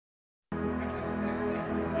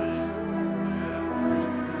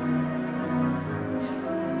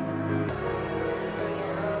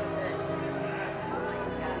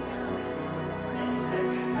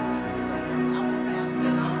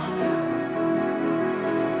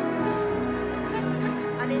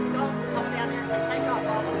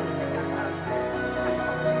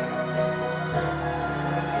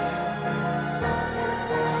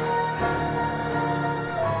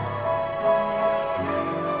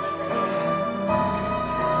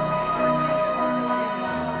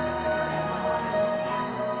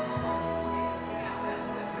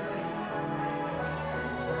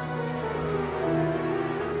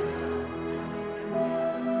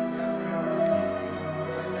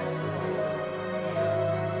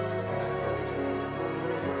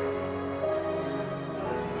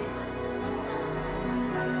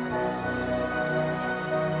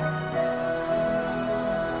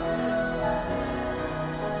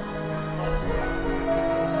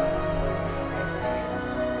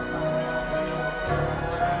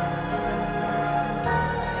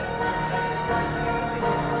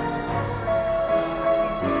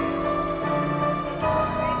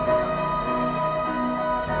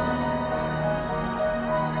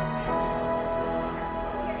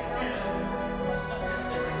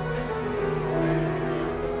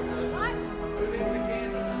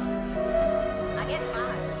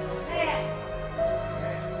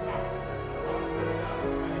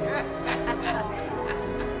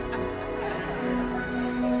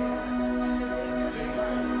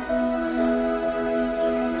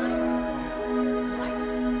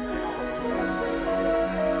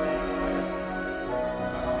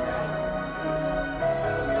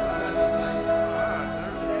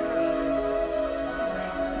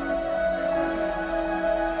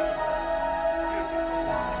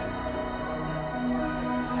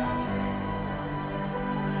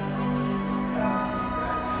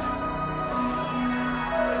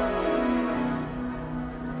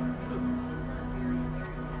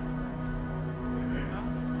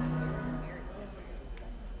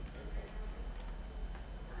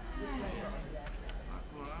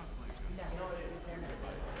what I was thinking. Oh,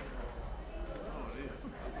 it is.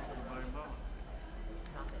 That's the same boat.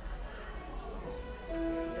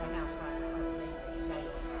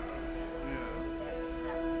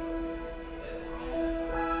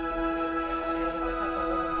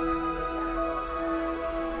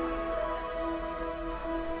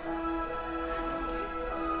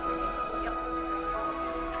 Yeah.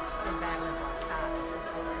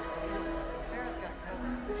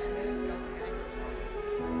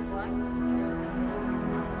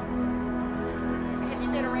 Have you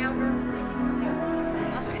been around her? No.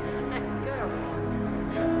 I was going to say, good.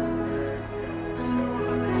 Let's go on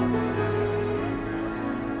my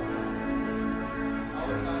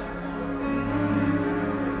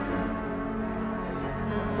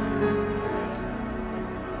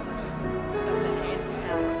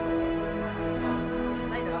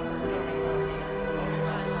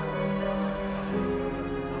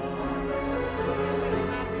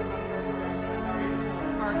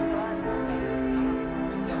First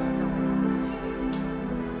one.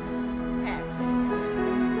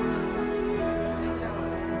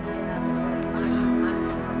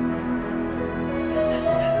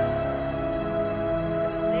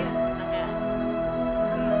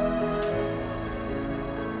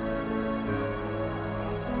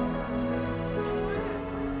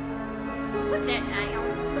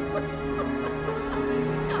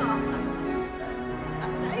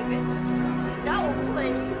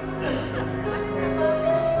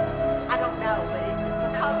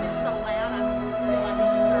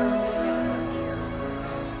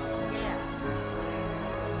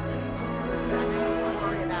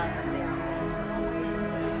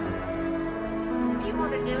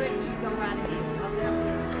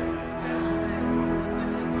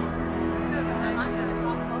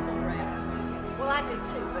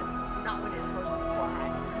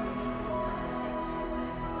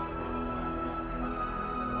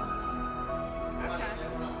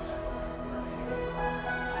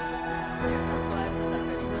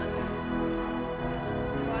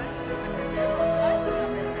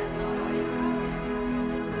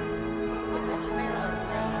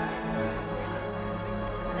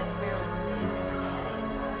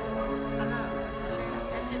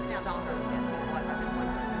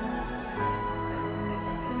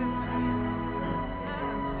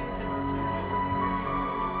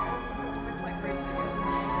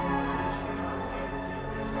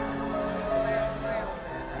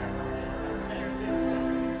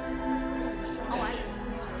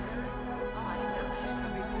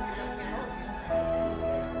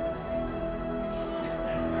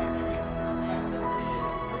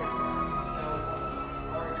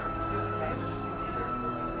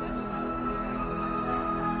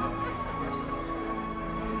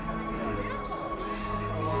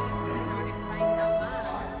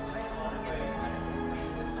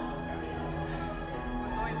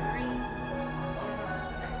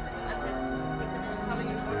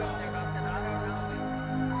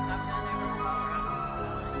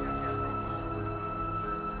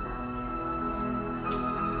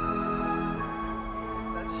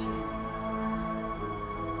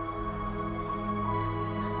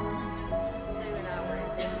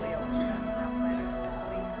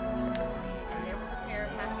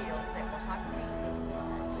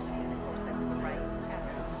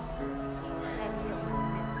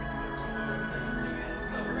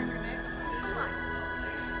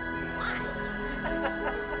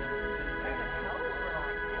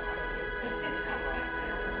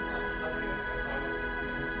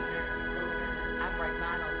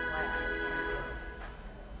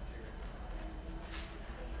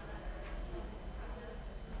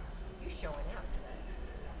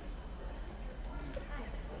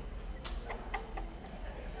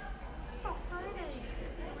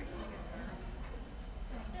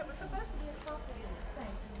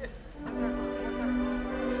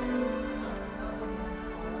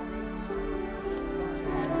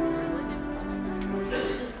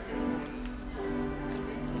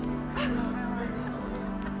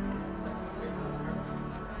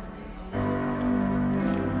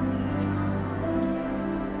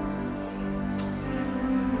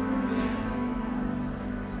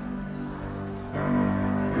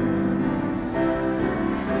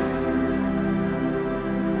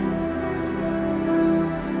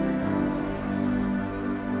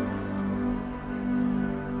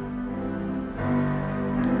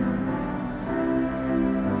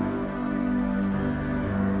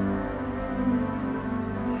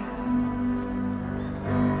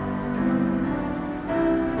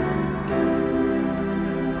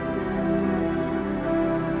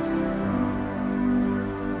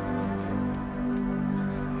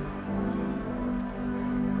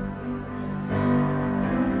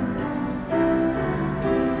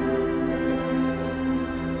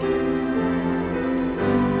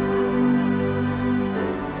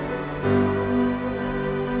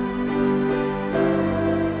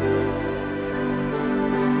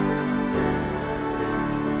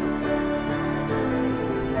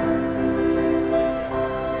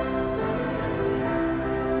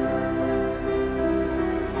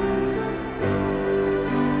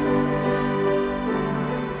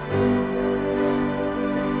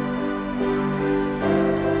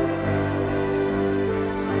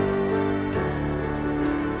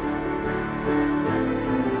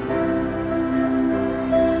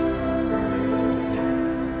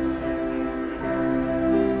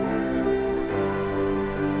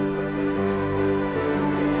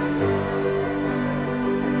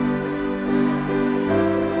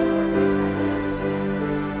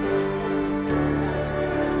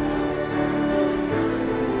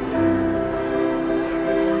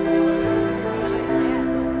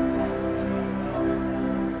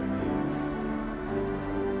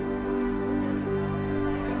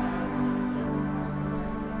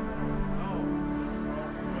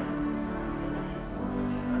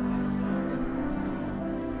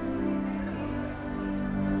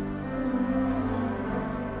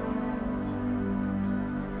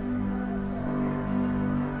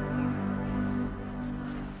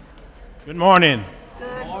 Good morning.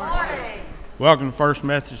 Good morning. Welcome to First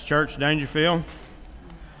Methodist Church, Daingerfield.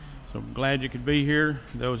 So glad you could be here,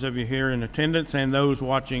 those of you here in attendance and those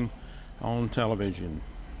watching on television.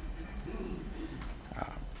 I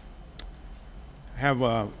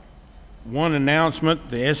have one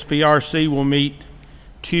announcement. The SPRC will meet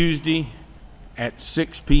Tuesday at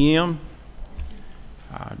 6 p.m.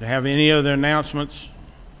 Do you have any other announcements?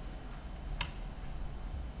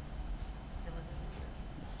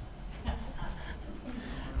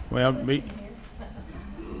 Well, be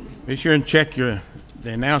sure and check the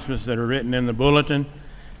announcements that are written in the bulletin.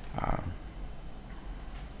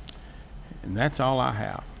 And that's all I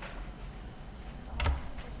have.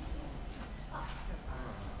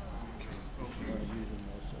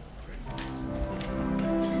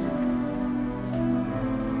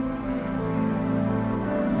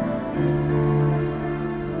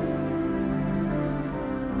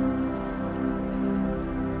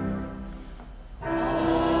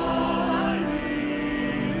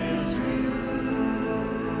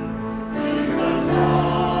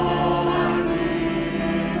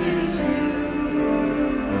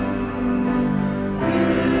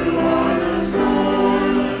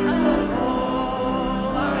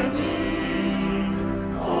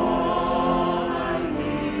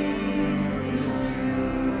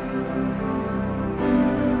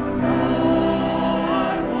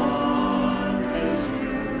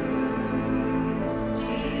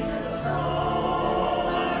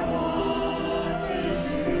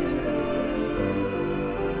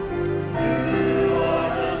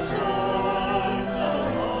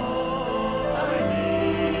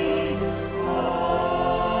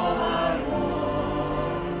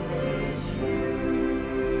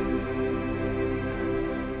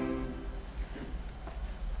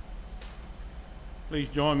 Please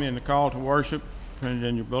join me in the call to worship printed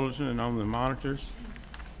in your bulletin and on the monitors.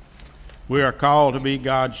 We are called to be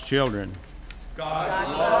God's children. God's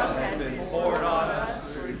love has been poured on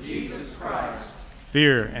us through Jesus Christ.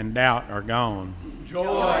 Fear and doubt are gone.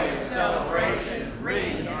 Joy and celebration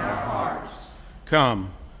ring in our hearts.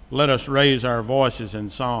 Come, let us raise our voices in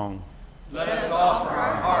song. Let us offer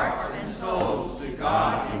our hearts and souls to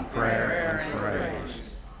God in prayer and praise.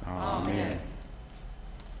 Amen.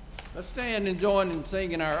 Let's stand and join in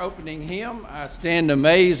singing our opening hymn, I Stand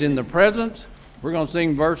Amazed in the Presence. We're going to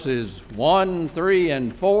sing verses 1, 3,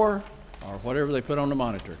 and 4, or whatever they put on the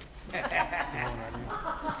monitor. I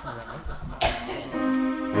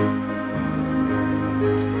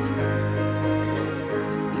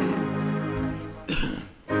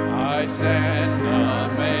stand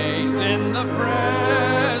amazed in the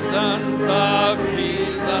presence of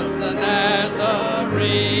Jesus the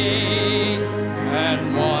Nazarene,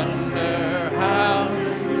 and wonder how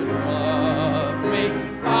he loved me,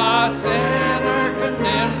 a sinner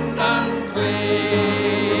condemned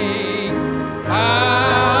unclean.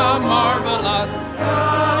 How marvelous,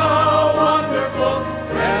 how wonderful,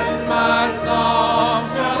 and my song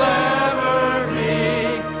shall ever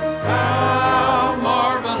be. How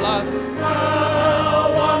marvelous,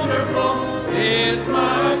 how wonderful is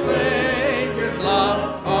my Savior's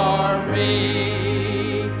love for me.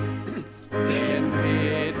 In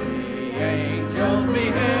pity, angels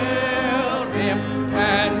beheld him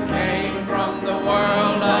and came from the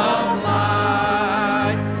world of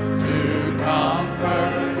light to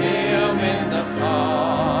comfort him in the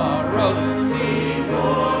sorrows he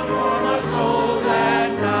bore for my soul that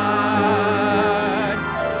night.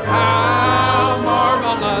 How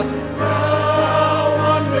marvelous, how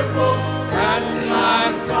wonderful, and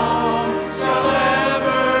my song shall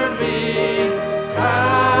ever be.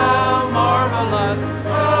 How marvelous,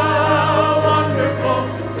 how wonderful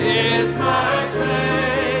is my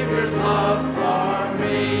Savior's love for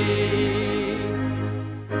me.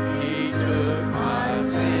 He took my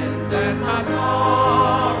sins and my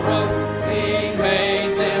sorrows, he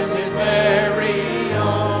made them his very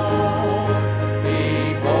own.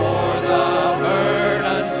 He bore the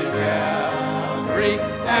burden to Calvary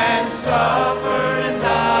and suffered and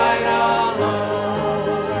died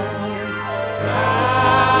alone.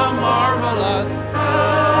 How marvelous,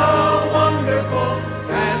 how wonderful,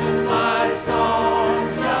 and my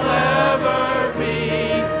song shall ever be.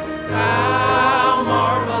 How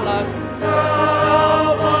marvelous,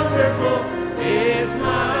 how wonderful is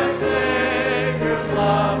my Savior's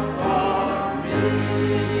love for me.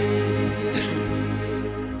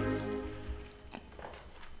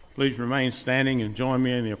 Please remain standing and join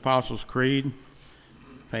me in the Apostles' Creed,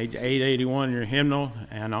 page 881 in your hymnal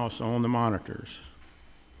and also on the monitors.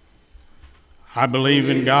 I believe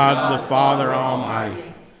in God the Father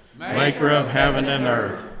Almighty, maker of heaven and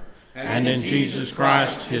earth, and in Jesus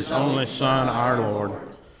Christ, his only Son, our Lord,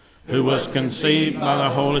 who was conceived by the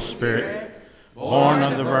Holy Spirit, born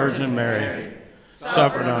of the Virgin Mary,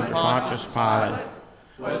 suffered under Pontius Pilate,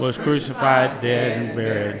 was crucified, dead, and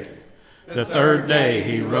buried. The third day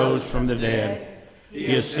he rose from the dead.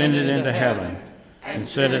 He ascended into heaven, and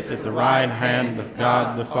sitteth at the right hand of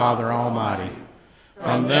God the Father Almighty.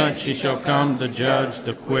 From thence he shall come to judge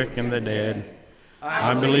the quick and the dead.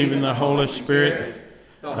 I believe in the Holy Spirit,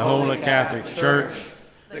 the Holy Catholic Church,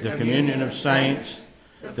 the communion of saints,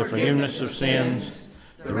 the forgiveness of sins,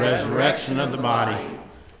 the resurrection of the body,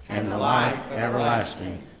 and the life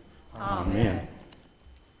everlasting. Amen.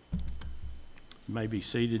 You may be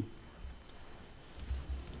seated.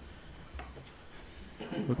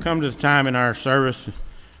 We'll come to the time in our service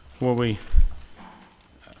where we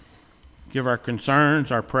give our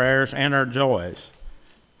concerns, our prayers, and our joys.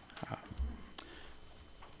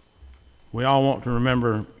 We all want to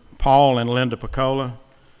remember Paul and Linda Piccola.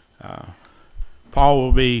 Paul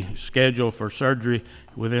will be scheduled for surgery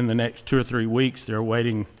within the next 2 or 3 weeks. They're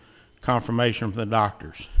awaiting confirmation from the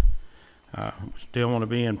doctors. Still want to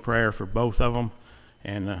be in prayer for both of them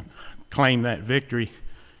and claim that victory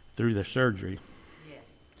through the surgery.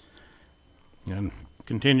 And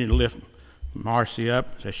continue to lift Marcy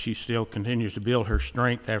up as she still continues to build her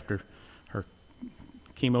strength after her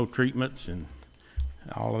chemo treatments and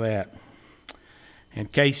all of that.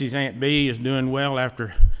 And Casey's Aunt Bee is doing well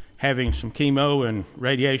after having some chemo and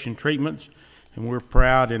radiation treatments, and we're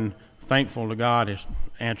proud and thankful to God has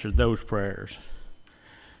answered those prayers.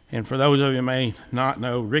 And for those of you who may not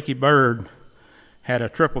know, Ricky Bird had a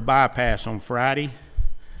triple bypass on Friday.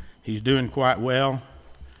 He's doing quite well.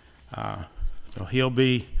 So he'll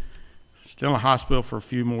be still in the hospital for a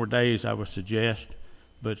few more days, I would suggest,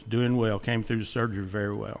 but doing well. Came through the surgery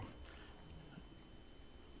very well.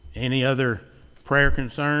 Any other prayer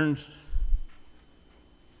concerns?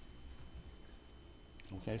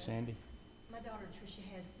 Okay, Sandy. My daughter Tricia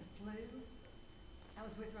has the flu. I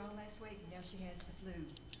was with her all last week, and now she has the flu.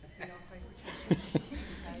 So y'all pray for Tricia.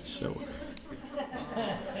 So,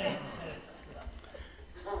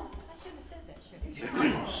 I shouldn't have said that, should I?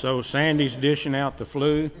 so Sandy's dishing out the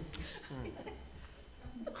flu.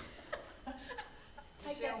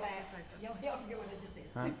 Take that back. Y'all forget what I just said.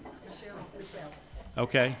 Huh? Michelle, yourself.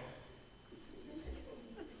 Okay.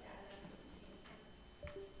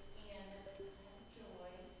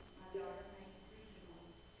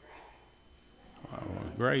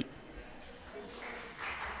 Great.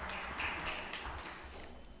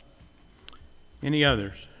 Any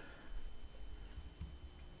others?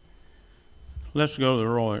 Let's go to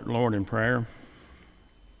the Lord in prayer.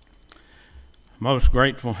 Most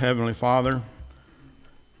grateful Heavenly Father,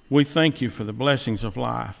 we thank you for the blessings of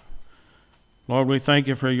life. Lord, we thank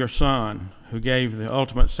you for your Son who gave the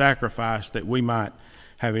ultimate sacrifice that we might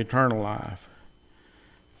have eternal life.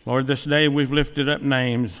 Lord, this day we've lifted up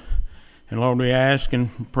names, and Lord, we ask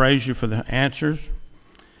and praise you for the answers.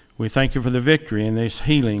 We thank you for the victory and these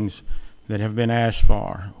healings that have been asked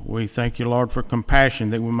for. We thank you, Lord, for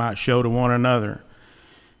compassion that we might show to one another.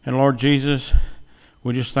 And Lord Jesus,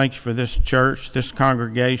 we just thank you for this church, this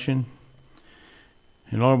congregation.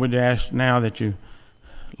 And Lord, we ask now that you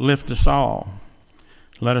lift us all.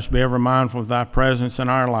 Let us be ever mindful of thy presence in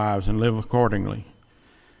our lives and live accordingly.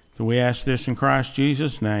 So we ask this in Christ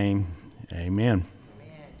Jesus' name. Amen.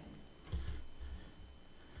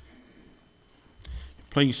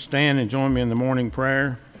 Please stand and join me in the morning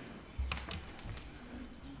prayer.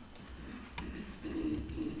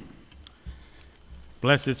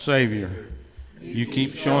 Blessed Savior, you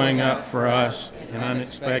keep showing up for us in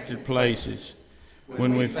unexpected places.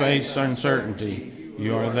 When we face uncertainty,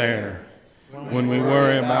 you are there. When we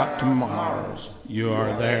worry about tomorrows, you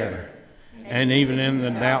are there. And even in the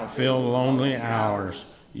doubt-filled, lonely hours,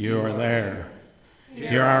 you are there.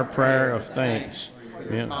 Hear our prayer of thanks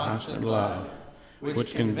in constant love,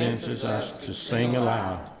 which convinces us to sing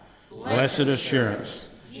aloud, blessed assurance,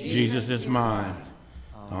 Jesus is mine.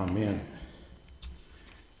 Amen.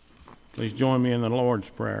 Please join me in the Lord's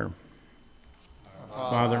Prayer.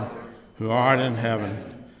 Father, who art in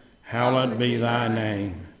heaven, hallowed be thy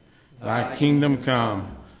name. Thy kingdom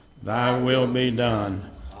come, thy will be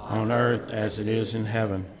done, on earth as it is in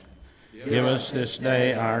heaven. Give us this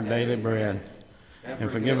day our daily bread,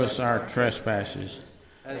 and forgive us our trespasses,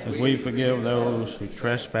 as we forgive those who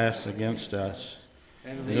trespass against us.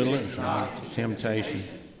 And lead us not into temptation,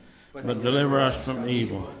 but deliver us from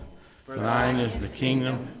evil. For thine is the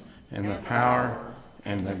kingdom, and the power,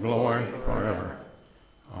 and the glory forever.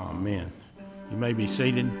 Amen. You may be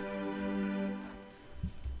seated.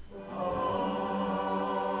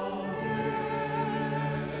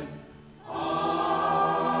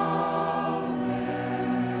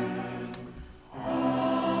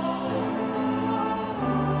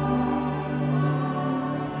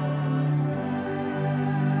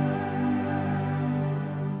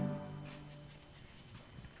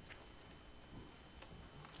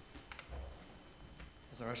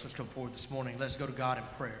 As our ushers come forward this morning, let's go to God in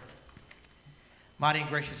prayer. Mighty and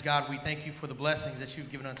gracious God, we thank you for the blessings that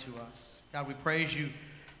you've given unto us. God, we praise you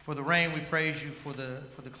for the rain. We praise you for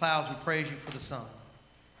the clouds. We praise you for the sun.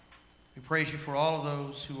 We praise you for all of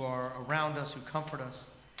those who are around us, who comfort us,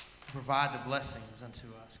 who provide the blessings unto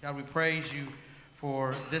us. God, we praise you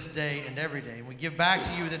for this day and every day. And we give back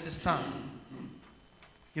to you at this time.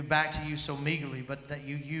 Give back to you so meagerly, but that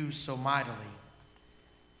you use so mightily.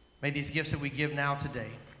 May these gifts that we give now today,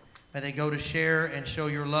 may they go to share and show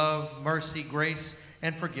your love, mercy, grace,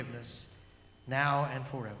 and forgiveness now and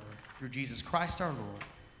forever. Through Jesus Christ our Lord.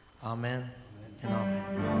 Amen and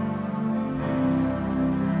amen.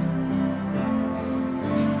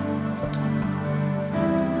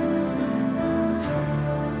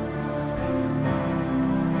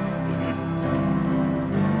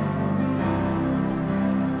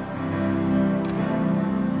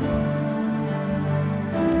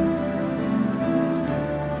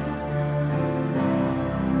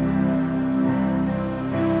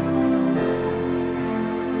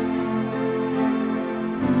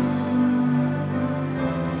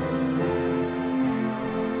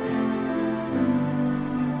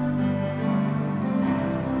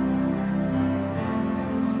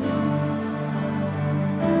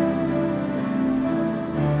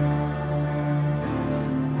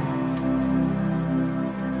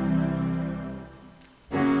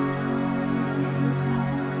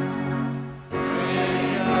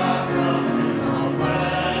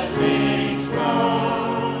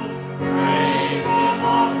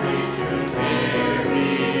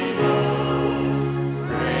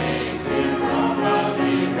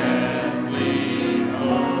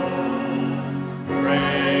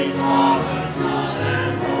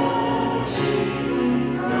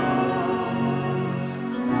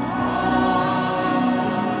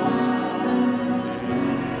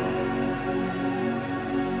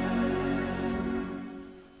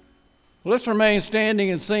 Let's remain standing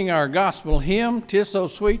and sing our gospel hymn, "'Tis So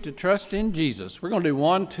Sweet to Trust in Jesus." We're going to do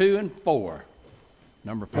 1, 2, and 4.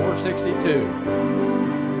 Number 462.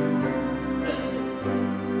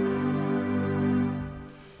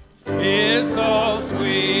 "'Tis so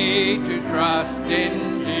sweet to trust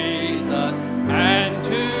in Jesus and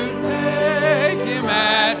to take him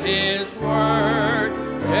at his word,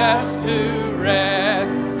 just to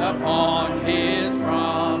rest upon his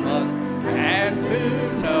promise and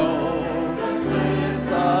to know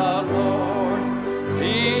the Lord.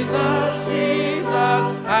 Jesus,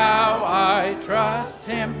 Jesus, how I trust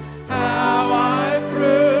him, how I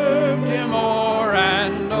proved him o'er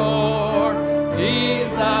and o'er.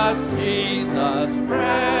 Jesus, Jesus,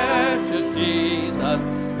 precious Jesus,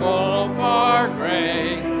 oh, for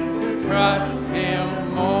grace to trust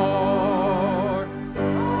him more.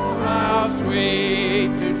 How sweet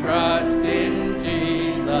to trust in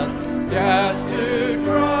Jesus, just to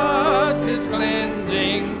trust his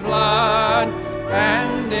cleansing blood,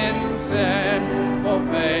 and in sinful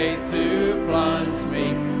faith to plunge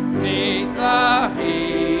me beneath the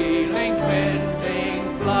healing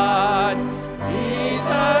cleansing flood.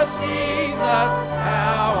 Jesus, Jesus,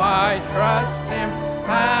 how I trust him,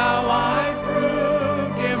 how I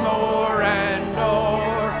proved him o'er and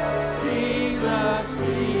o'er. Jesus,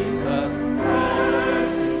 Jesus,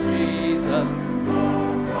 precious Jesus,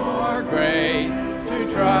 oh, for grace to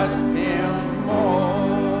trust him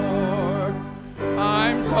more.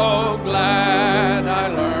 I'm so glad I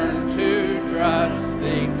learned to trust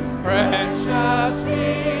thee, precious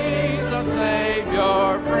Jesus,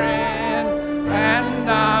 Savior, friend, and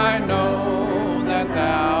I know that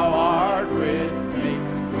thou art with me,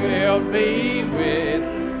 wilt be with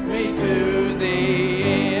me to the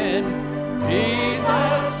end.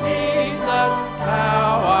 Jesus, Jesus,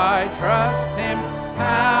 how I trust him,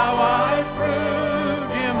 how I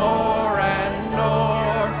proved him o'er and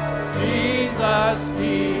o'er. Jesus,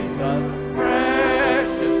 Jesus,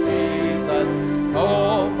 precious Jesus,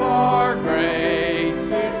 oh, for grace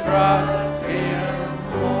to trust him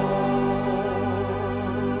more.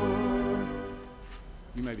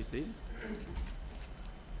 You may be seated.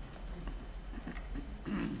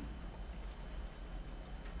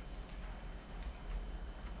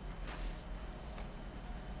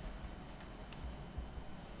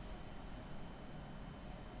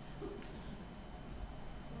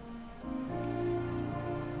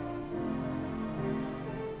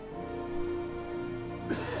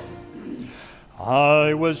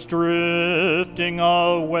 I was drifting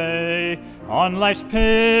away on life's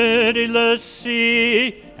pitiless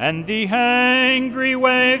sea, and the angry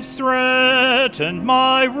waves threatened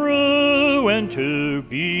my ruin to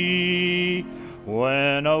be.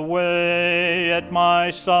 When away at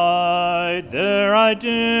my side, there I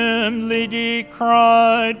dimly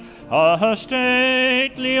descried a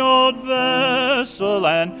stately old vessel,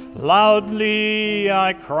 and loudly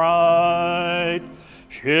I cried,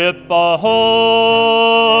 "Ship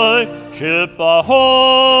ahoy! Ship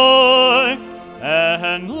ahoy!"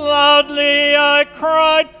 And loudly I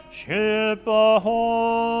cried, "Ship ahoy!"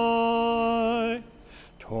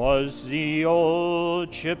 'Twas the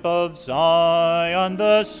old ship of Zion,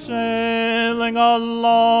 the sailing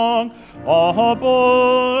along.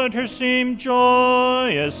 Aboard her seemed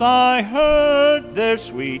joyous, I heard their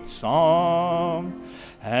sweet song.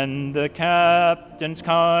 And the captain's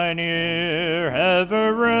kind ear,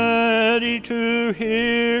 ever ready to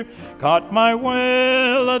hear, caught my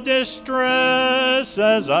wail of distress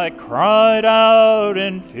as I cried out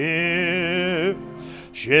in fear.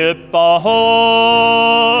 "Ship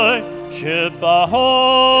ahoy! Ship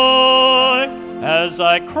ahoy!" As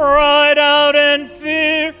I cried out in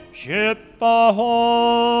fear, "Ship ahoy!"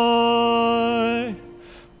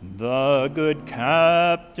 The good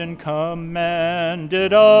captain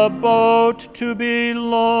commanded a boat to be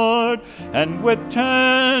lowered, and with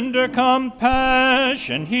tender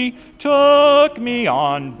compassion he took me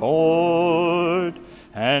on board.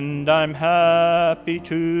 And I'm happy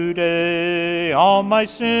today, all my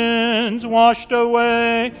sins washed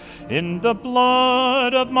away in the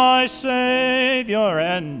blood of my Savior,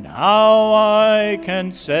 and now I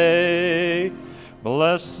can say,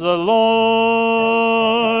 bless the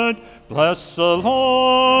Lord, bless the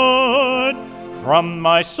Lord. From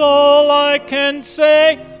my soul I can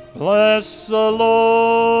say, bless the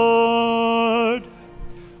Lord.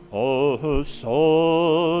 Oh,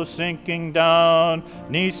 soul sinking down,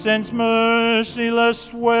 neath sin's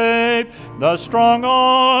merciless wave, the strong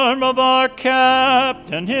arm of our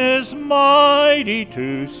captain is mighty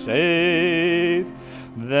to save.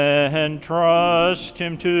 Then trust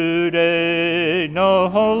him today, no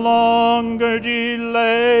longer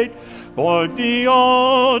delayed, board the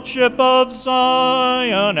old ship of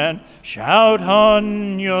Zion and shout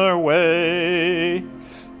on your way.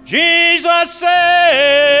 Jesus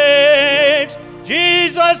saves,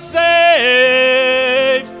 Jesus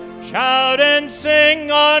saves, shout and sing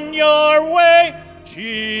on your way,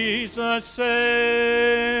 Jesus saves.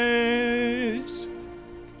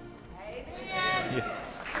 Amen. Yeah. Amen.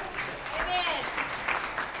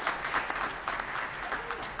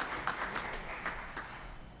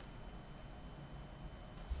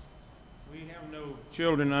 We have no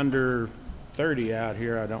children under 30 out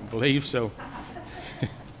here, I don't believe, so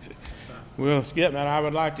we'll skip that. I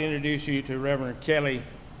would like to introduce you to Reverend Kelly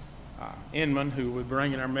Inman, who will be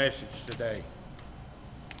bringing our message today.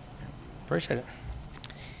 Appreciate it.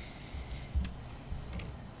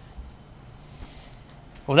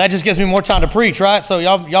 Well, that just gives me more time to preach, right? So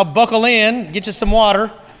y'all buckle in, get you some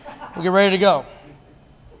water. We'll get ready to go.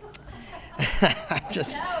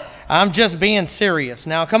 I'm just being serious.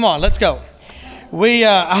 Now, come on, let's go.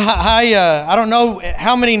 I don't know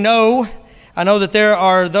how many know. I know that there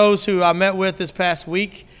are those who I met with this past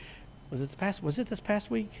week. Was it this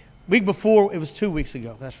past week? Week before, it was 2 weeks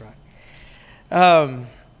ago. That's right.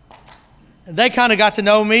 They kind of got to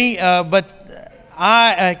know me, but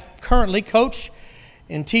I currently coach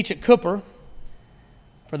and teach at Cooper.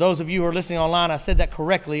 For those of you who are listening online, I said that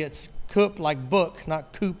correctly. It's Coop like book,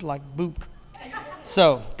 not coop like book.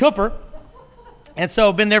 So, Cooper. And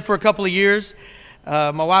so, been there for a couple of years.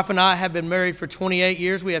 My wife and I have been married for 28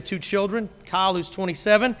 years. We have 2 children, Kyle, who's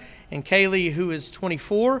 27, and Kaylee, who is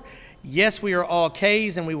 24. Yes, we are all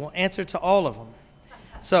K's, and we will answer to all of them.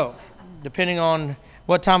 So, depending on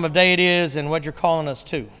what time of day it is and what you're calling us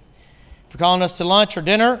to. If you're calling us to lunch or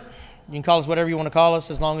dinner, you can call us whatever you want to call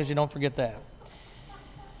us, as long as you don't forget that.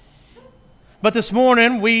 But this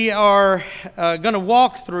morning, we are going to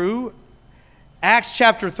walk through Acts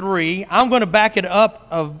chapter 3. I'm going to back it up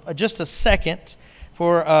of just a second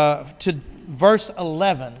to verse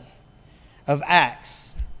 11 of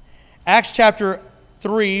Acts. Acts chapter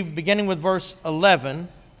 3, beginning with verse 11.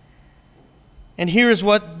 And here's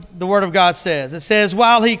what the Word of God says. It says,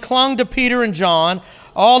 "While he clung to Peter and John,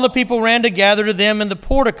 all the people ran to gather to them in the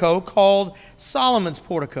portico called Solomon's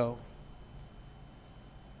portico.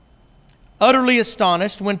 Utterly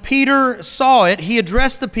astonished, when Peter saw it, he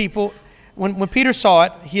addressed the people. When Peter saw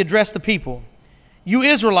it, he addressed the people. 'You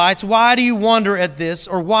Israelites, why do you wonder at this,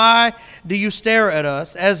 or why do you stare at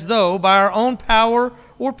us, as though by our own power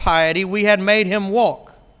or piety we had made him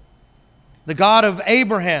walk? The God of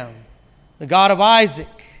Abraham, the God of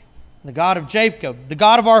Isaac, the God of Jacob, the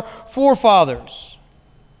God of our forefathers,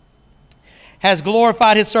 has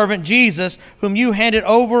glorified his servant Jesus, whom you handed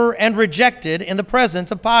over and rejected in the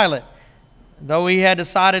presence of Pilate, though he had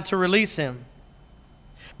decided to release him.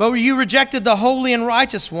 But you rejected the holy and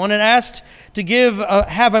righteous one and asked to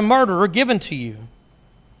have a murderer given to you.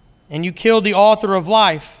 And you killed the author of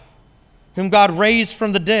life, whom God raised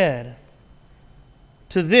from the dead.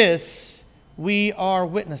 To this we are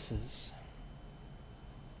witnesses.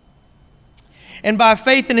 And by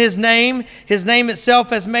faith in his name itself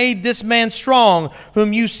has made this man strong,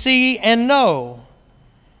 whom you see and know.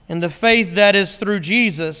 And the faith that is through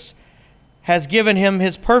Jesus has given him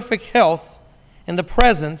his perfect health in the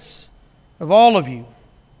presence of all of you.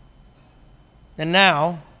 And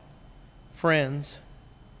now, friends,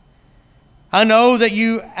 I know that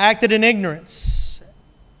you acted in ignorance,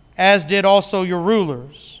 as did also your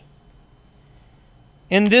rulers.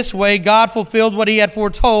 In this way, God fulfilled what he had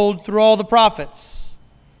foretold through all the prophets,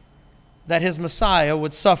 that his Messiah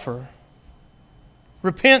would suffer.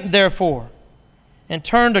 Repent, therefore, and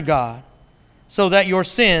turn to God, so that your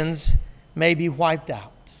sins may be wiped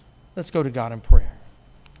out. Let's go to God in prayer.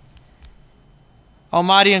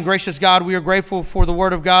 Almighty and gracious God, we are grateful for the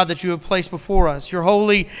Word of God that you have placed before us, your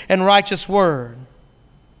holy and righteous Word.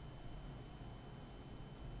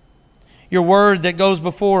 Your Word that goes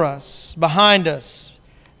before us, behind us,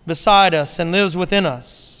 beside us, and lives within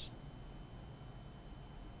us.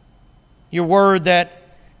 Your Word that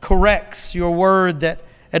corrects, your Word that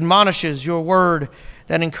admonishes, your Word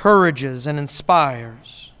that encourages and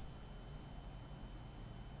inspires.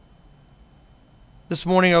 This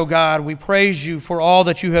morning, O God, we praise you for all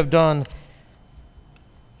that you have done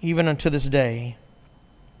even unto this day.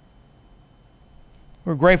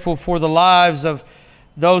 We're grateful for the lives of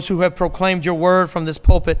those who have proclaimed your word from this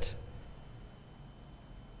pulpit,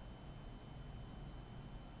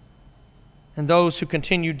 and those who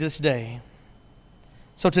continued this day.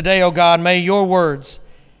 So today, O God, may your words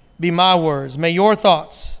be my words. May your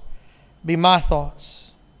thoughts be my thoughts.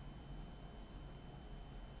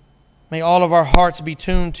 May all of our hearts be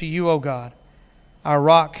tuned to you, O God, our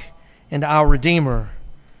rock and our Redeemer,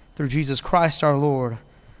 through Jesus Christ our Lord.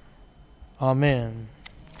 Amen.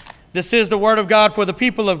 This is the word of God for the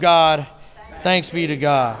people of God. Thanks be to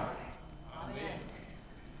God. Amen.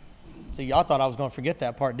 See, y'all thought I was going to forget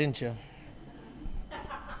that part, didn't you?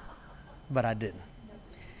 But I didn't.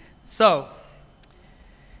 So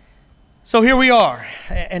here we are,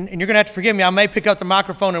 and you're going to have to forgive me. I may pick up the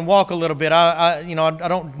microphone and walk a little bit. I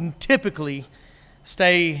don't typically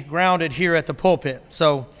stay grounded here at the pulpit.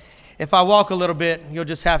 So if I walk a little bit, you'll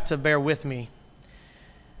just have to bear with me.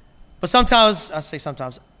 But sometimes,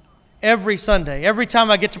 every Sunday, every time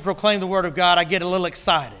I get to proclaim the Word of God, I get a little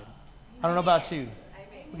excited. I don't know about you.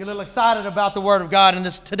 We get a little excited about the Word of God, and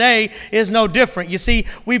today is no different. You see,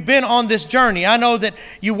 we've been on this journey. I know that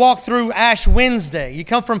you walk through Ash Wednesday. You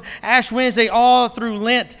come from Ash Wednesday all through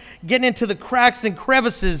Lent, getting into the cracks and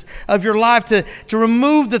crevices of your life to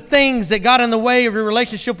remove the things that got in the way of your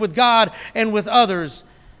relationship with God and with others.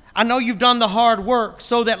 I know you've done the hard work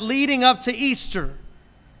so that leading up to Easter,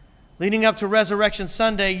 leading up to Resurrection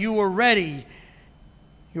Sunday, you were ready.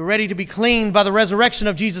 You're ready to be cleaned by the resurrection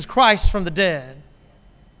of Jesus Christ from the dead,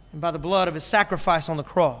 and by the blood of his sacrifice on the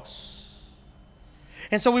cross.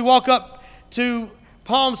 And so we walk up to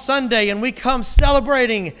Palm Sunday, and we come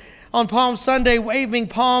celebrating on Palm Sunday, waving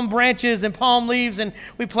palm branches and palm leaves, and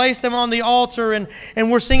we place them on the altar, and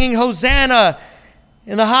we're singing Hosanna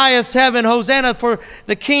in the highest heaven. Hosanna, for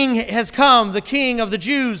the King has come, the King of the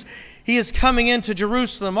Jews. He is coming into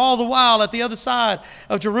Jerusalem, all the while at the other side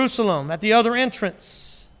of Jerusalem, at the other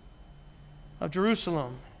entrance of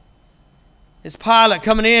Jerusalem, is Pilate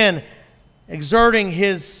coming in, exerting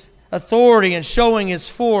his authority and showing his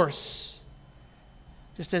force.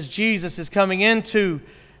 Just as Jesus is coming into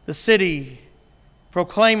the city,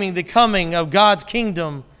 proclaiming the coming of God's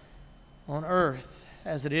kingdom on earth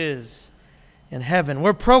as it is in heaven.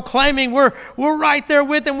 We're proclaiming, we're right there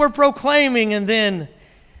with him, we're proclaiming, and then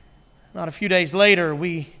not a few days later,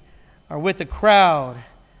 we are with the crowd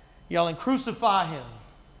yelling, "Crucify him!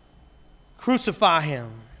 Crucify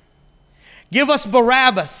him! Give us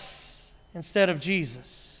Barabbas instead of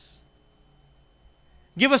Jesus.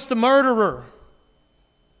 Give us the murderer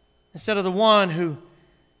instead of the one who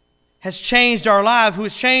has changed our life, who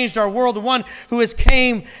has changed our world, the one who has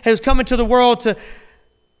come into the world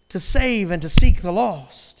to save and to seek the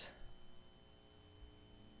lost."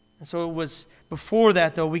 And so it was before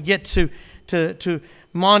that, though, we get to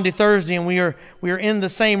Maundy Thursday, and we are in the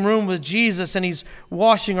same room with Jesus, and he's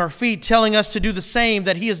washing our feet, telling us to do the same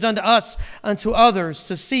that he has done to us unto others,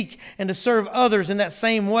 to seek and to serve others in that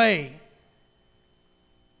same way.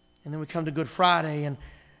 And then we come to Good Friday, and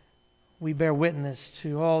we bear witness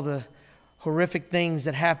to all the horrific things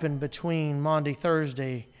that happened between Maundy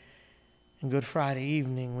Thursday and Good Friday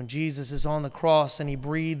evening, when Jesus is on the cross and he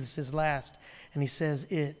breathes his last and he says,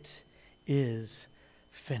 "It is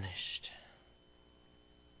finished."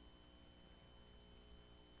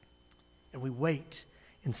 And we wait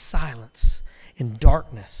in silence, in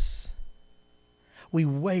darkness. We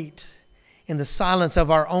wait in the silence of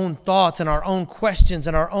our own thoughts and our own questions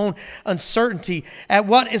and our own uncertainty at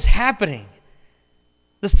what is happening.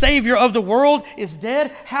 The Savior of the world is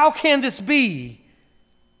dead. How can this be?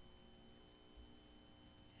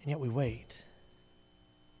 And yet we wait.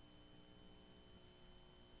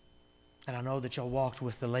 And I know that y'all walked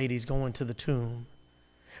with the ladies going to the tomb.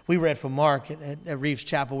 We read from Mark at Reeves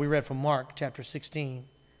Chapel. We read from Mark chapter 16,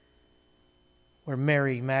 where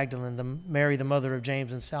Mary Magdalene, Mary the mother of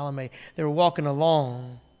James and Salome, they were walking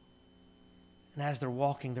along. And as they're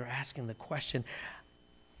walking, they're asking the question.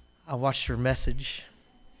 I watched your message,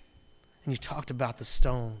 and you talked about the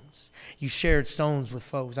stones. You shared stones with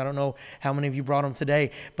folks. I don't know how many of you brought them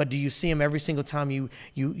today, but do you see them every single time you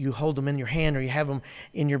hold them in your hand, or you have them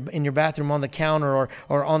in your bathroom on the counter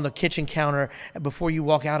or on the kitchen counter before you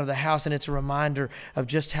walk out of the house? And it's a reminder of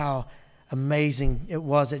just how amazing it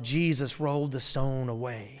was that Jesus rolled the stone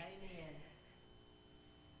away. Amen.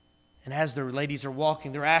 And as the ladies are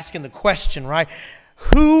walking, they're asking the question, right?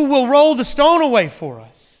 Who will roll the stone away for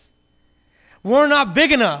us? We're not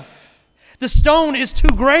big enough. The stone is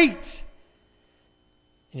too great.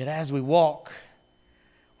 And yet as we walk,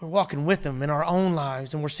 we're walking with them in our own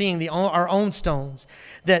lives, and we're seeing our own stones,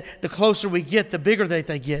 that the closer we get, the bigger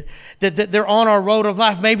they get, that they're on our road of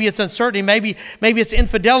life. Maybe it's uncertainty, maybe it's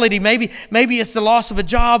infidelity, maybe it's the loss of a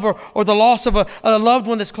job or the loss of a loved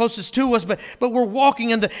one that's closest to us, but we're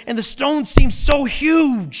walking and the stone seems so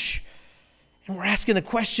huge. And we're asking the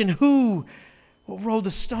question, who will roll the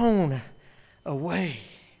stone away?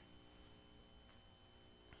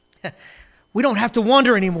 We don't have to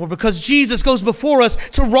wonder anymore, because Jesus goes before us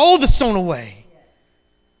to roll the stone away.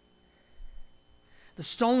 The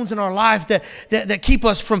stones in our life that keep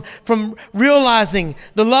us from realizing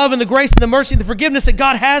the love and the grace and the mercy and the forgiveness that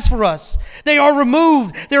God has for us. They are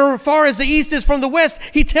removed. They're as far as the east is from the west.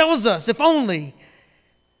 He tells us, if only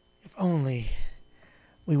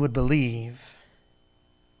we would believe.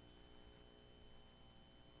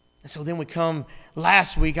 And so then we come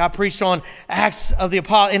last week. I preached on out of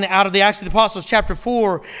the Acts of the Apostles, chapter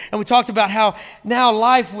 4, and we talked about how now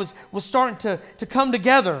life was starting to come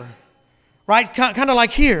together, right? Kind of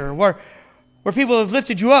like here, where people have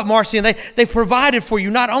lifted you up, Marcy, and they've provided for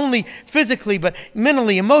you, not only physically, but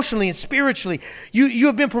mentally, emotionally, and spiritually. You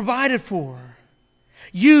have been provided for.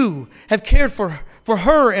 You have cared for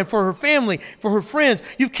her and for her family, for her friends.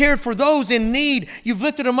 You've cared for those in need. You've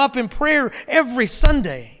lifted them up in prayer every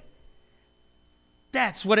Sunday.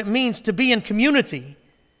 That's what it means to be in community.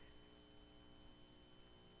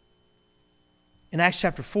 In Acts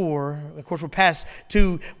chapter 4, of course,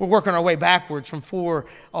 we're working our way backwards from 4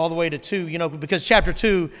 all the way to 2, because chapter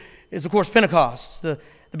 2 is, of course, Pentecost, the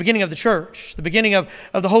beginning of the church, the beginning of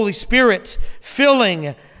the Holy Spirit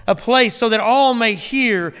filling a place so that all may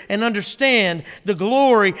hear and understand the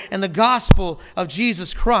glory and the gospel of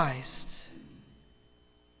Jesus Christ.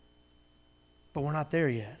 But we're not there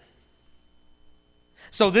yet.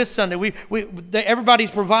 So this Sunday,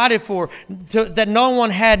 everybody's provided for, that no one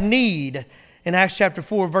had need in Acts chapter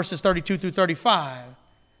 4, verses 32 through 35.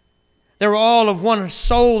 They were all of one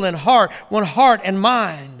soul and heart, one heart and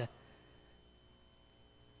mind.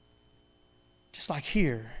 Just like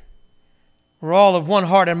here. We're all of one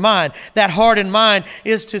heart and mind. That heart and mind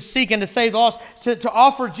is to seek and to save the lost, to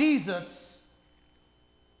offer Jesus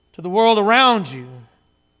to the world around you.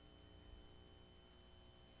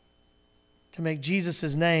 To make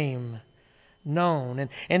Jesus' name known.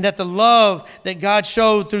 And that the love that God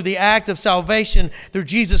showed through the act of salvation through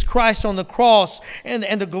Jesus Christ on the cross and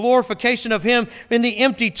the glorification of Him in the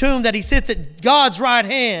empty tomb that He sits at God's right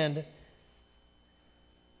hand.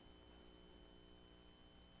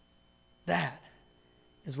 That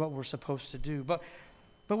is what we're supposed to do. But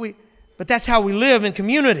that's how we live in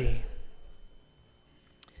community.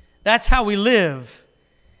 That's how we live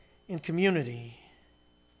in community.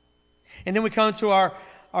 And then we come to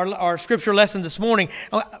our scripture lesson this morning.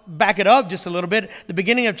 I'll back it up just a little bit. The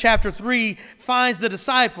beginning of chapter 3 finds the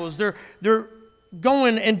disciples. They're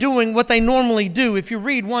going and doing what they normally do. If you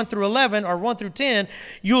read 1 through 11 or 1 through 10,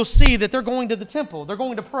 you'll see that they're going to the temple. They're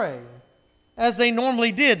going to pray, as they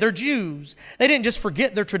normally did. They're Jews. They didn't just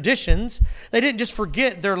forget their traditions. They didn't just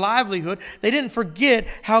forget their livelihood. They didn't forget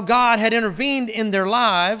how God had intervened in their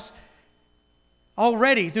lives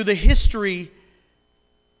already through the history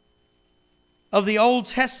of the Old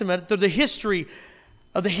Testament, through the history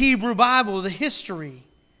of the Hebrew Bible, the history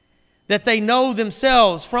that they know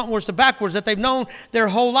themselves, frontwards to backwards, that they've known their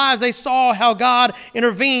whole lives. They saw how God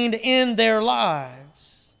intervened in their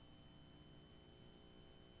lives.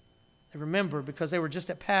 They remembered because they were just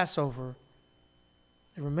at Passover.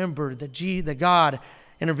 They remembered that God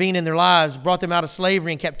intervened in their lives, brought them out of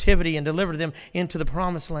slavery and captivity, and delivered them into the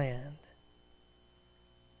promised land.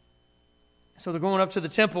 So they're going up to the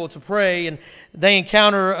temple to pray, and they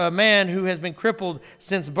encounter a man who has been crippled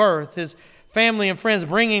since birth. His family and friends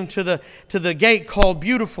bring him to the gate called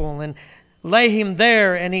Beautiful and lay him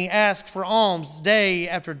there, and he asks for alms day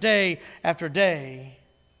after day after day.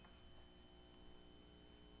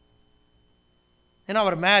 And I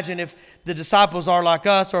would imagine if the disciples are like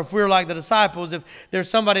us, or if we're like the disciples, if there's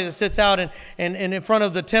somebody that sits out and in front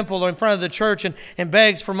of the temple or in front of the church and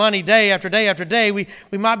begs for money day after day after day, we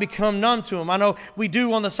might become numb to them. I know we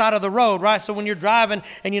do on the side of the road, right? So when you're driving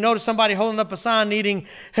and you notice somebody holding up a sign needing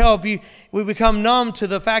help, we become numb to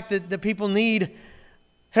the fact that people need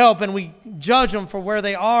help, and we judge them for where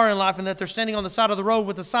they are in life and that they're standing on the side of the road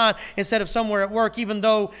with a sign instead of somewhere at work, even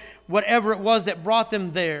though whatever it was that brought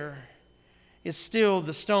them there is still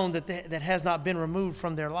the stone that has not been removed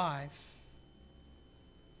from their life.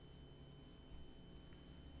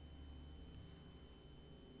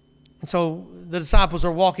 And so the disciples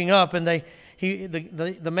are walking up, and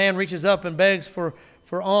the man reaches up and begs for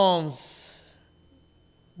alms,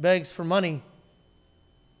 begs for money.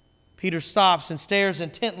 Peter stops and stares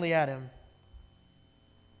intently at him.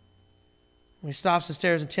 When he stops and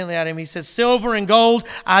stares intently at him, he says, "Silver and gold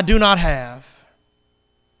I do not have,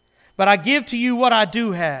 but I give to you what I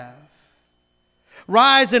do have.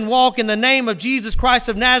 Rise and walk in the name of Jesus Christ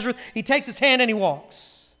of Nazareth." He takes his hand and he walks.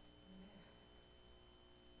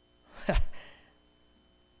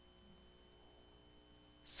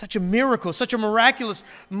 Such a miracle, such a miraculous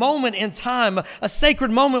moment in time, a sacred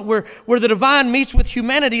moment where the divine meets with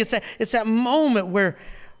humanity. It's that moment where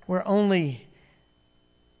only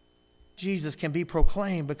Jesus can be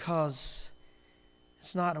proclaimed, because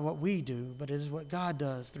it's not what we do, but it is what God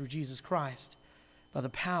does through Jesus Christ by the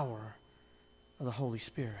power of the Holy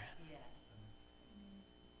Spirit. Yes.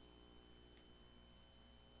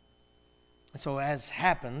 And so as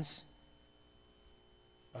happens,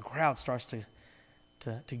 a crowd starts to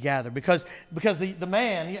gather, because the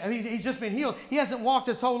man, he's just been healed. He hasn't walked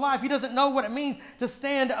his whole life. He doesn't know what it means to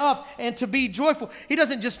stand up and to be joyful. He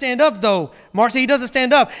doesn't just stand up, though, Marcy. He doesn't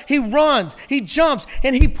stand up. He runs, he jumps,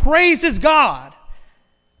 and he praises God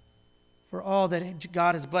for all that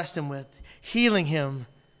God has blessed him with, healing him,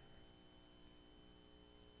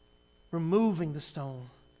 removing the stone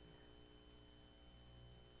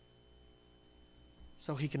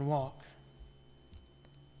so he can walk.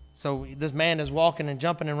 So this man is walking and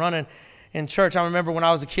jumping and running in church. I remember when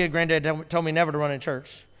I was a kid, Granddad told me never to run in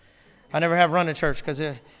church. I never have run in church because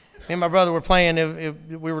me and my brother were playing.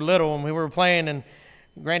 We were little and we were playing, and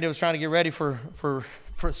Granddad was trying to get ready for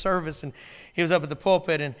service, and he was up at the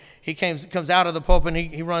pulpit, and he comes out of the pulpit,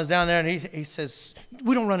 and he runs down there, and he says,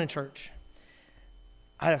 "We don't run in church."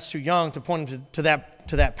 I was too young to point him to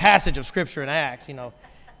that passage of Scripture in Acts,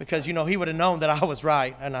 because he would have known that I was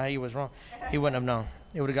right and he was wrong. He wouldn't have known.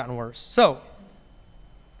 It would have gotten worse. So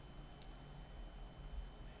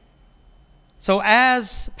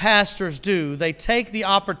as pastors do, they take the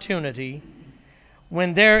opportunity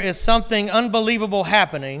when there is something unbelievable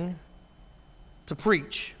happening to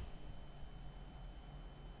preach.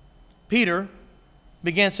 Peter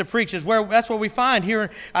begins to preach. That's what we find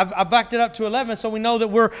here. I backed it up to 11, so we know that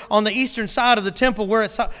we're on the eastern side of the temple. We're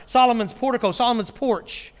at Solomon's portico, Solomon's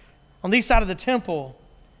porch, on the east side of the temple.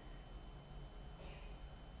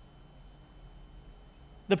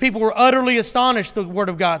 The people were utterly astonished, the Word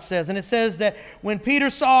of God says. And it says that when Peter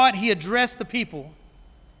saw it, he addressed the people.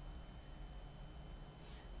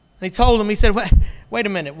 And he told them, he said, "Wait a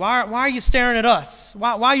minute, why are you staring at us?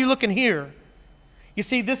 Why are you looking here? You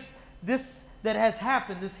see, this that has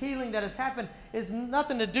happened, this healing that has happened, is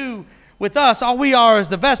nothing to do with us. All we are is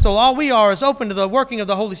the vessel. All we are is open to the working of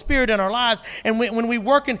the Holy Spirit in our lives. And when we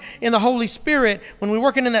work in the Holy Spirit, when we're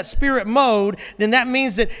working in that Spirit mode, then that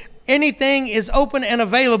means that anything is open and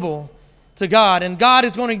available to God. And God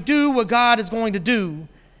is going to do what God is going to do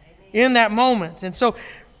in that moment." And so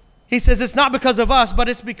he says it's not because of us, but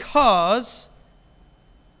it's because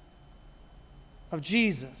of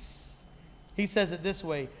Jesus. He says it this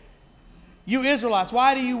way: "You Israelites,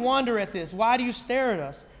 why do you wonder at this? Why do you stare at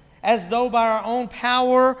us? As though by our own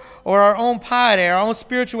power or our own piety, our own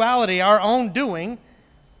spirituality, our own doing,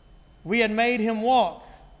 we had made him walk."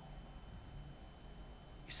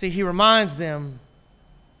 You see, he reminds them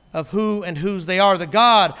of who and whose they are. The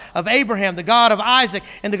God of Abraham, the God of Isaac,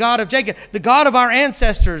 and the God of Jacob, the God of our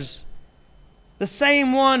ancestors. The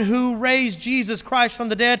same one who raised Jesus Christ from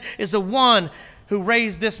the dead is the one who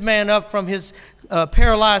raised this man up from his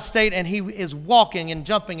paralyzed state, and he is walking and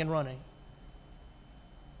jumping and running.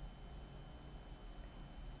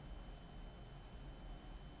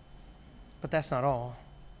 But that's not all.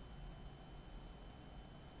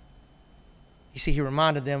 You see, he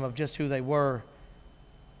reminded them of just who they were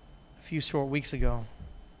a few short weeks ago.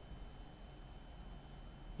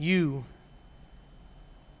 You,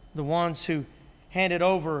 the ones who handed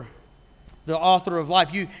over the author of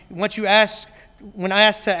life. When I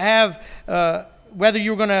asked to have whether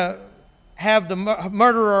you were going to have the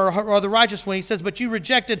murderer or the righteous one, he says, but you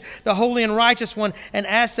rejected the holy and righteous one and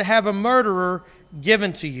asked to have a murderer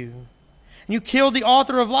given to you. And you killed the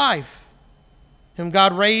author of life, whom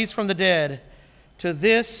God raised from the dead. To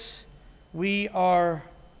this we are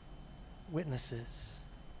witnesses.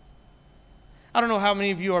 I don't know how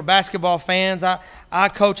many of you are basketball fans. I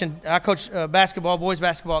coach basketball, boys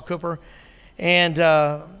basketball at Cooper, and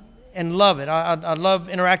love it. I love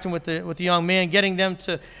interacting with the young men, getting them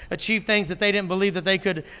to achieve things that they didn't believe that they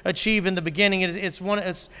could achieve in the beginning. It's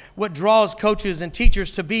what draws coaches and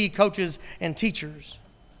teachers to be coaches and teachers.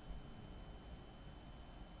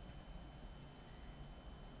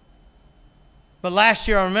 But last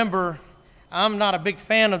year, I remember, I'm not a big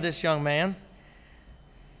fan of this young man,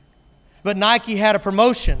 but Nike had a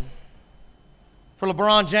promotion for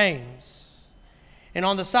LeBron James. And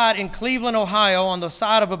on the side, in Cleveland, Ohio, on the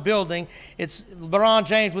side of a building, it's LeBron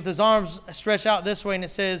James with his arms stretched out this way, and it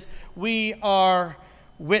says, "We are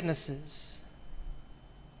witnesses."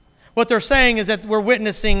 What they're saying is that we're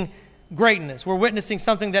witnessing greatness. We're witnessing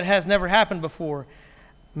something that has never happened before.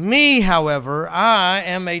 Me, however, I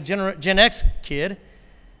am a Gen X kid.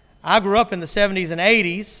 I grew up in the 70s and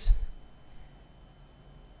 80s.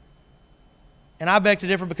 And I beg to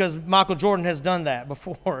differ because Michael Jordan has done that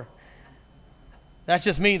before. That's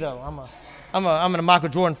just me, though. I'm a Michael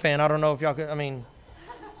Jordan fan. I don't know if y'all could, when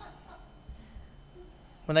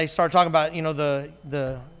they start talking about,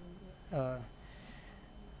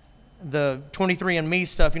 the 23andMe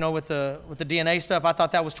stuff, with the DNA stuff, I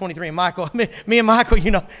thought that was 23 and Michael. Me and Michael,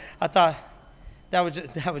 I thought that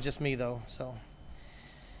was just me, though. So,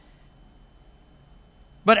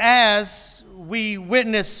 but as we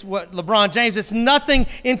witness what LeBron James, it's nothing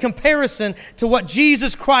in comparison to what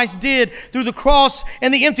Jesus Christ did through the cross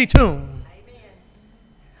and the empty tomb. Amen.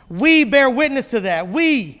 We bear witness to that.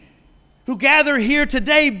 We who gather here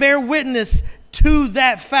today bear witness to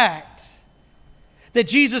that fact, that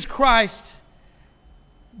Jesus Christ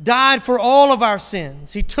died for all of our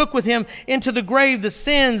sins. He took with him into the grave the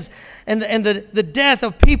sins and the death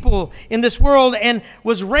of people in this world, and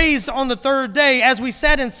was raised on the third day. As we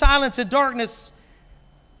sat in silence and darkness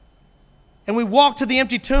and we walked to the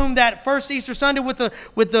empty tomb that first Easter Sunday with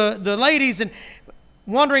the ladies and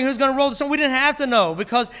wondering who's going to roll the stone, we didn't have to know,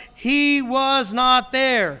 because he was not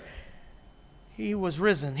there. He was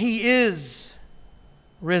risen. He is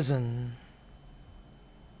risen.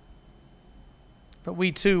 But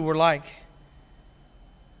we too were like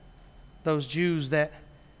those Jews that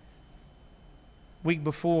week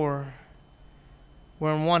before,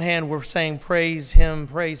 where on one hand we're saying, praise him,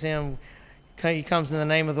 he comes in the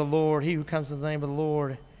name of the Lord, he who comes in the name of the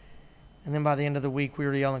Lord. And then by the end of the week we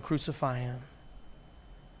were yelling, crucify him.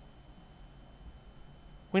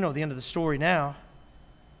 We know the end of the story now.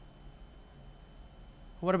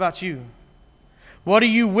 What about you? What do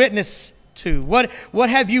you witness to? What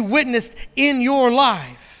have you witnessed in your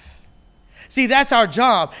life? See, that's our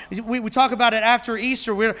job. We talk about it after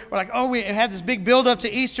Easter. We're like, oh, we had this big build up to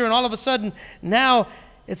Easter, and all of a sudden now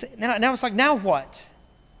it's like, now what?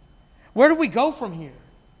 Where do we go from here?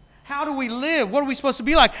 How do we live? What are we supposed to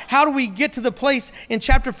be like? How do we get to the place in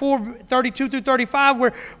chapter 4, 32 through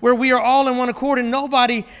 35, where we are all in one accord and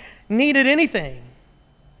nobody needed anything?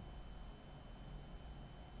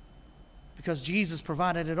 Because Jesus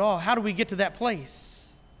provided it all. How do we get to that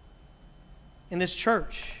place in this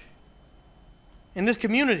church, in this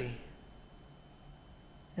community,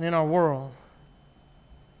 and in our world?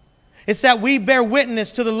 It's that we bear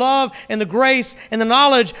witness to the love and the grace and the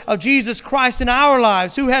knowledge of Jesus Christ in our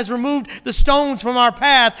lives, who has removed the stones from our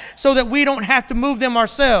path so that we don't have to move them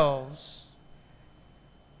ourselves.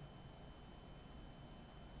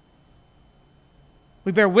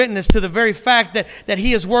 We bear witness to the very fact that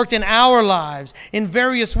he has worked in our lives in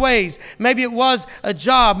various ways. Maybe it was a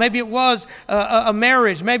job. Maybe it was a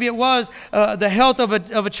marriage. Maybe it was the health of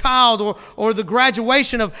a child, or the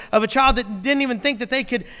graduation of a child that didn't even think that they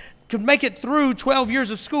could make it through 12 years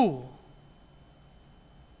of school.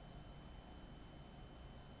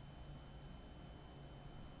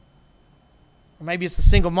 Or maybe it's a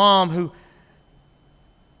single mom who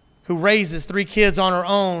raises 3 kids on her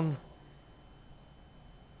own,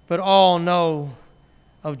 but all know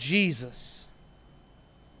of Jesus.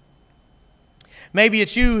 Maybe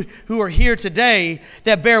it's you who are here today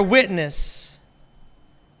that bear witness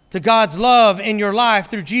to God's love in your life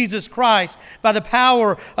through Jesus Christ by the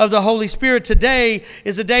power of the Holy Spirit. Today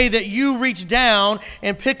is a day that you reach down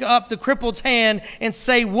and pick up the crippled's hand and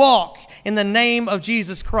say, walk in the name of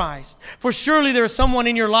Jesus Christ. For surely there is someone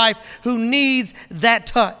in your life who needs that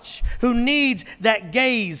touch, who needs that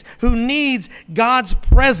gaze, who needs God's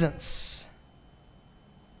presence.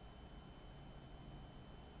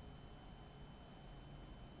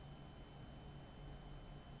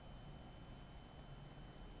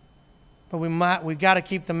 But we've got to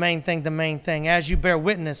keep the main thing. As you bear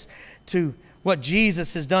witness to what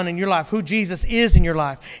Jesus has done in your life, who Jesus is in your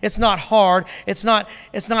life. It's not hard. It's not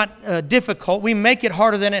difficult. We make it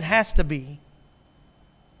harder than it has to be.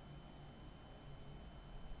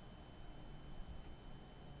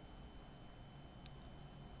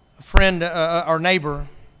 A friend, our neighbor,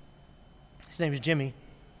 his name is Jimmy.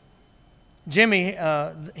 Jimmy,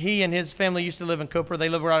 he and his family used to live in Cooper. They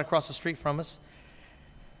live right across the street from us.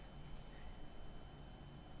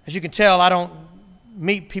 As you can tell, I don't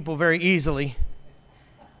meet people very easily.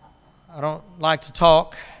 I don't like to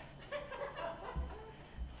talk.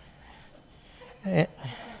 Kind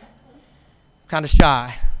of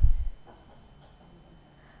shy.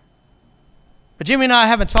 But Jimmy and I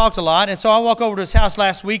haven't talked a lot, and so I walk over to his house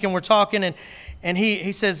last week, and we're talking, and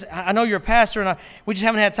he says, I know you're a pastor, and we just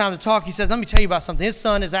haven't had time to talk. He says, let me tell you about something. His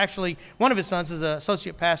son is actually, one of his sons is an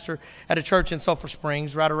associate pastor at a church in Sulphur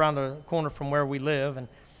Springs, right around the corner from where we live, and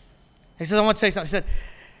he says, I want to tell you something.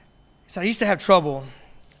 He said, I used to have trouble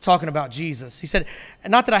talking about Jesus. He said,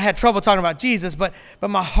 not that I had trouble talking about Jesus, but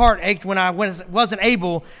my heart ached when I wasn't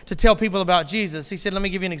able to tell people about Jesus. He said, let me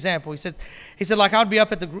give you an example. He said, like I'd be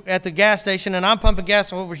up at the gas station, and I'm pumping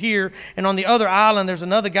gas over here, and on the other island there's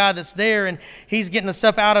another guy that's there, and he's getting the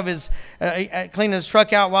stuff out of his, cleaning his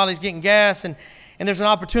truck out while he's getting gas, and there's an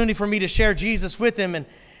opportunity for me to share Jesus with him,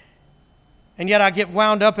 and yet I get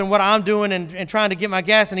wound up in what I'm doing and trying to get my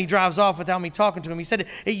gas, and he drives off without me talking to him. He said,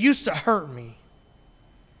 it used to hurt me.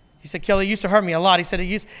 He said, Kelly, it used to hurt me a lot. He said, it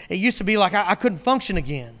used to be like I couldn't function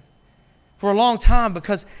again for a long time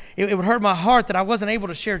because it would hurt my heart that I wasn't able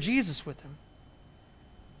to share Jesus with him.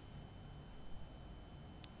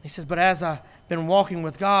 He says, but as I've been walking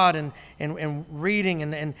with God and reading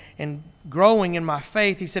and growing in my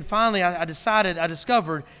faith, he said, finally I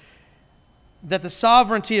discovered that the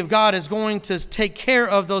sovereignty of God is going to take care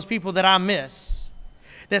of those people that I miss.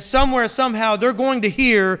 That somewhere, somehow, they're going to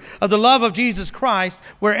hear of the love of Jesus Christ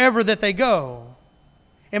wherever that they go.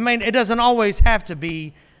 It doesn't always have to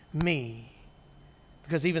be me.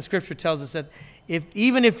 Because even Scripture tells us that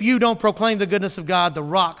even if you don't proclaim the goodness of God, the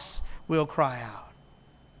rocks will cry out.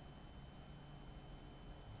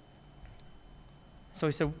 So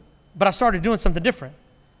he said, but I started doing something different.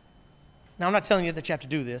 Now, I'm not telling you that you have to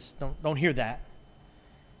do this. Don't hear that.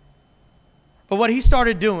 But what he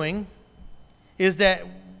started doing is that,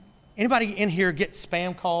 anybody in here get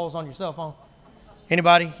spam calls on your cell phone?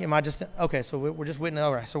 Anybody? Am I just, okay, so we're just witnesses.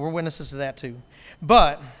 All right, so we're witnesses to that too.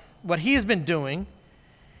 But what he has been doing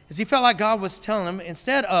is he felt like God was telling him,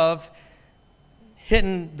 instead of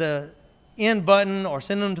hitting the end button or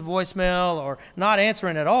sending them to voicemail or not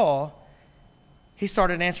answering at all, he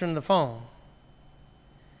started answering the phone.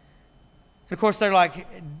 And of course, they're like,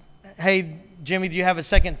 hey, Jimmy, do you have a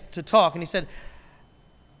second to talk? And he said,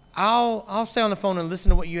 I'll stay on the phone and listen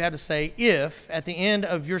to what you have to say if, at the end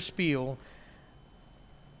of your spiel,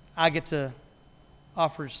 I get to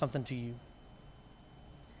offer something to you.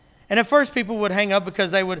 And at first, people would hang up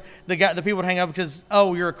because the people would hang up because,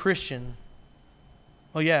 oh, you're a Christian.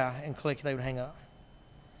 Well, yeah, and click, they would hang up.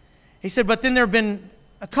 He said, but then there have been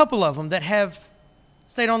a couple of them that have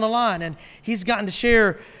stayed on the line, and he's gotten to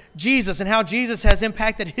share Jesus and how Jesus has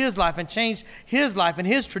impacted his life and changed his life and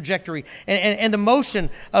his trajectory and the motion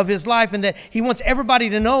of his life, and that he wants everybody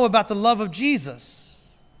to know about the love of Jesus.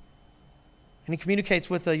 And he communicates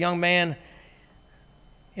with a young man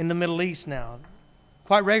in the Middle East now,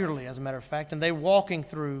 quite regularly, as a matter of fact, and they're walking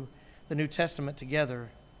through the New Testament together,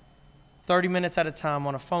 30 minutes at a time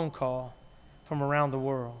on a phone call from around the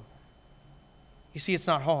world. You see, it's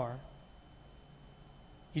not hard.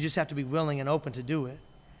 You just have to be willing and open to do it.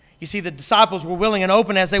 You see, the disciples were willing and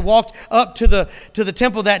open as they walked up to the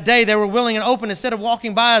temple that day. They were willing and open. Instead of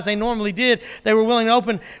walking by as they normally did, they were willing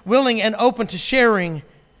and open to sharing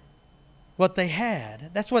what they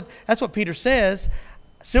had. That's what Peter says.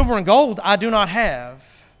 Silver and gold I do not have,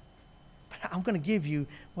 but I'm going to give you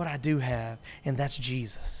what I do have, and that's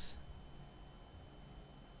Jesus.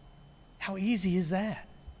 How easy is that?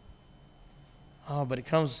 Oh, but it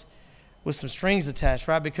comes with some strings attached,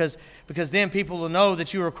 right? Because then people will know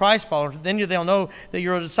that you're a Christ follower. Then they'll know that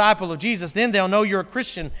you're a disciple of Jesus. Then they'll know you're a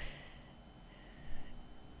Christian.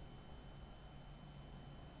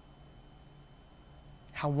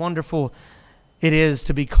 How wonderful it is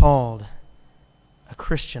to be called a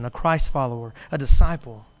Christian, a Christ follower, a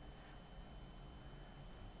disciple.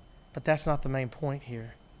 But that's not the main point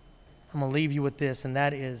here. I'm going to leave you with this, and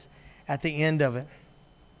that is at the end of it,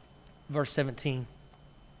 verse 17.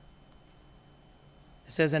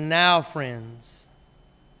 It says, and now, friends,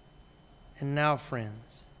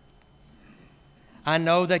 I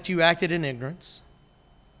know that you acted in ignorance,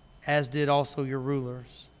 as did also your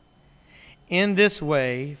rulers. In this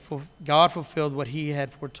way, God fulfilled what he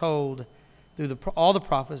had foretold through all the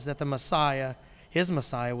prophets, that the Messiah, his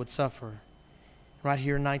Messiah, would suffer. Right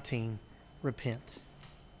here in 19, repent.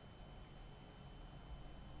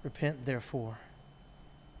 Repent, therefore.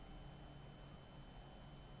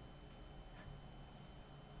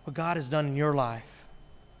 What God has done in your life,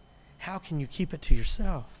 how can you keep it to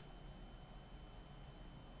yourself?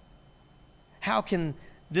 How can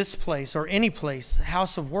this place or any place,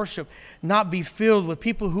 house of worship, not be filled with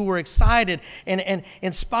people who were excited and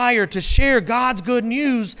inspired to share God's good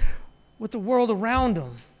news with the world around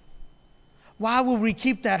them? Why would we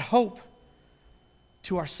keep that hope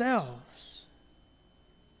to ourselves?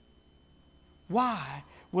 Why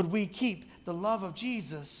would we keep the love of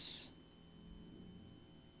Jesus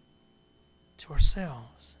to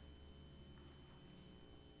ourselves?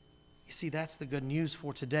 You see, that's the good news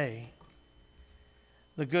for today.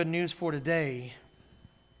 The good news for today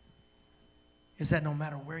is that no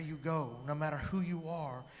matter where you go, no matter who you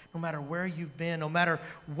are, no matter where you've been, no matter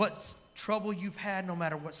what trouble you've had, no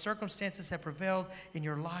matter what circumstances have prevailed in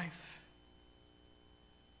your life,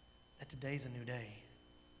 that today's a new day.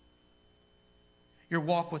 Your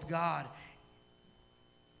walk with God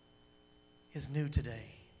is new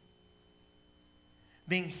today.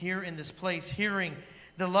 Being here in this place, hearing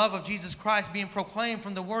the love of Jesus Christ being proclaimed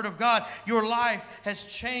from the Word of God, your life has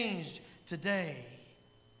changed today.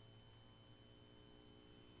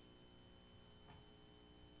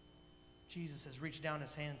 Jesus has reached down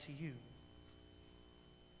his hand to you.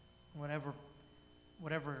 Whatever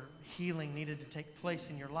healing needed to take place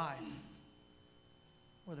in your life,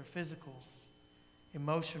 whether physical,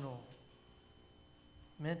 emotional,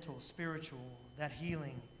 mental, spiritual, that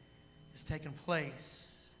healing is taking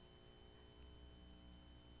place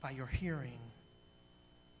by your hearing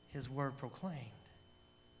his word proclaimed.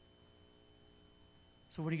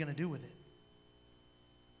 So what are you going to do with it?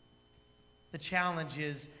 The challenge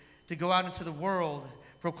is to go out into the world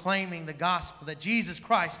proclaiming the gospel that Jesus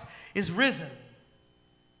Christ is risen,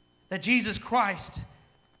 that Jesus Christ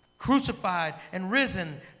crucified and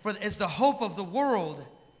risen is the hope of the world,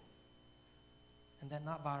 and that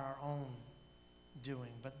not by our own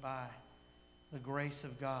doing, but by the grace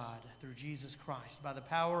of God through Jesus Christ, by the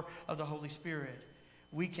power of the Holy Spirit,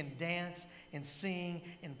 we can dance and sing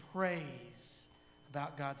and praise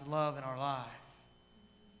about God's love in our life,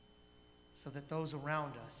 so that those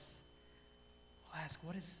around us will ask,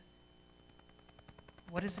 what is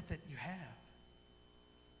it that you have?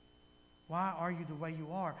 Why are you the way you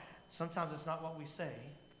are? Sometimes it's not what we say,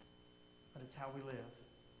 but it's how we live.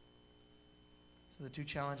 So the two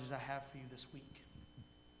challenges I have for you this week.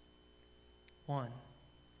 One,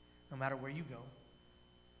 no matter where you go,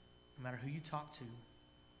 no matter who you talk to,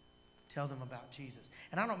 tell them about Jesus.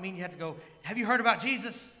 And I don't mean you have to go, have you heard about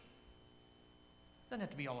Jesus? It doesn't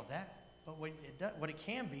have to be all of that. But what it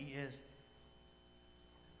can be is,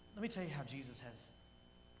 let me tell you how Jesus has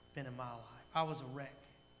been in my life. I was a wreck.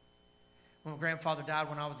 When my grandfather died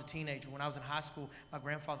when I was a teenager, when I was in high school, my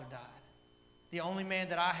grandfather died. The only man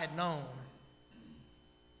that I had known,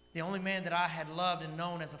 the only man that I had loved and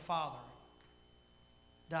known as a father,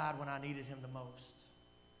 died when I needed him the most.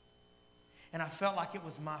 And I felt like it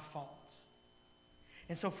was my fault.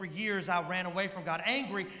 And so for years I ran away from God,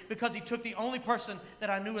 angry because he took the only person that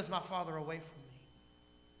I knew as my father away from me.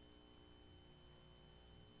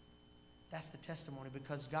 That's the testimony,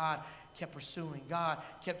 because God kept pursuing. God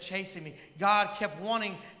kept chasing me. God kept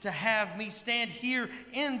wanting to have me stand here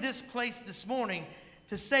in this place this morning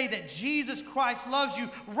to say that Jesus Christ loves you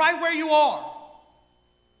right where you are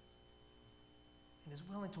and is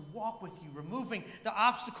willing to walk with you, removing the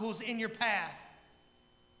obstacles in your path.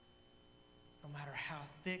 No matter how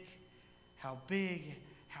thick, how big,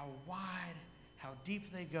 how wide, how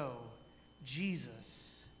deep they go, Jesus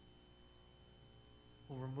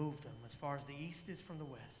will remove them as far as the east is from the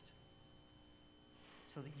west.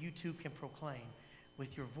 so that you too can proclaim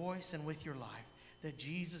with your voice and with your life that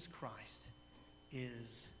Jesus Christ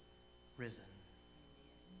is risen.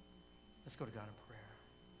 Let's go to God in prayer.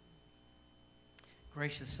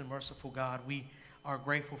 Gracious and merciful God, we are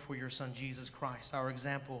grateful for your Son, Jesus Christ, our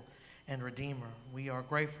example and Redeemer. We are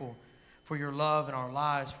grateful for your love in our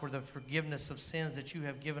lives, for the forgiveness of sins that you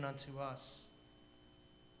have given unto us.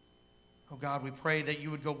 Oh God, we pray that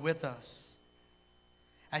you would go with us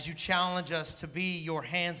as you challenge us to be your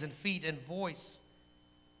hands and feet and voice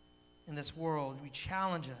in this world. We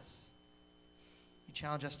challenge us. You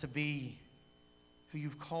challenge us to be who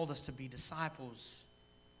you've called us to be, disciples,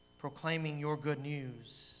 proclaiming your good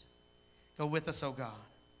news. Go with us, oh God.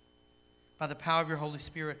 By the power of your Holy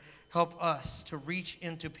Spirit, help us to reach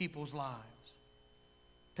into people's lives,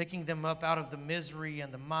 picking them up out of the misery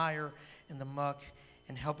and the mire and the muck,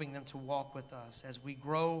 and helping them to walk with us as we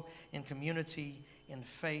grow in community, in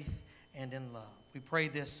faith, and in love. We pray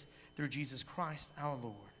this through Jesus Christ our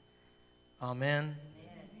Lord. Amen,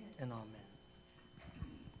 and amen.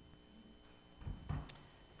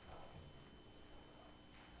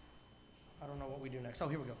 I don't know what we do next. Oh,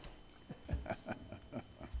 here we go.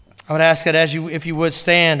 I would ask that if you would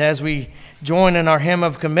stand as we join in our hymn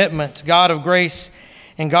of commitment, God of grace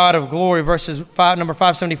and God of glory, number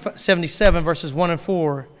 577, verses 1 and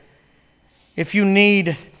 4. If you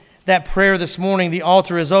need that prayer this morning, the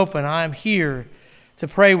altar is open. I am here to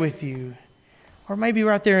pray with you. Or maybe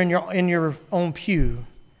right there in your own pew.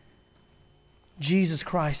 Jesus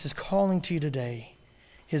Christ is calling to you today.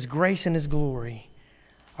 His grace and His glory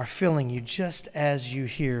are filling you just as you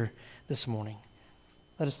hear this morning.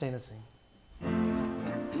 Let us stand and sing.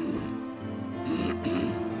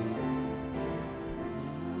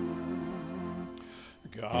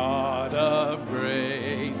 God of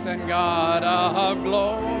grace and God of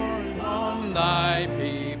glory, on thy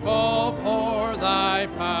people pour thy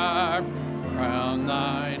power. Crown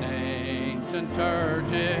thine ancient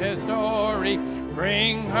church's story,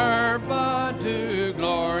 bring her bud to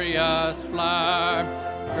glorious flower.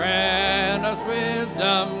 Grant us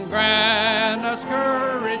wisdom, grant us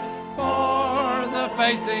courage for the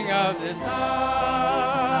facing of this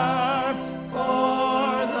hour,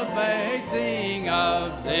 for the facing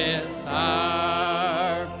of this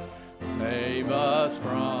hour. Save us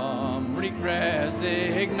from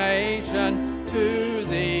resignation to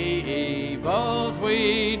the evils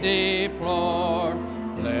we deplore.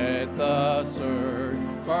 Let the search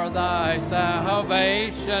for thy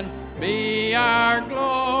salvation be our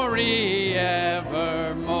glory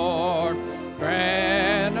evermore.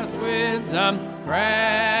 Grant us wisdom,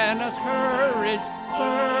 grant us courage,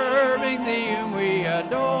 serving thee whom we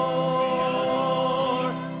adore,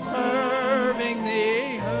 serving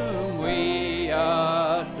thee whom we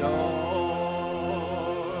adore.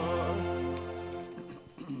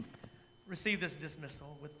 Receive this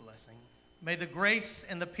dismissal with blessing. May the grace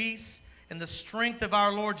and the peace and the strength of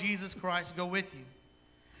our Lord Jesus Christ go with you.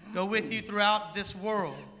 Go with you throughout this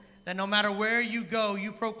world, that no matter where you go,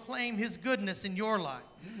 you proclaim His goodness in your life,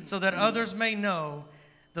 so that others may know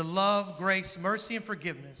the love, grace, mercy, and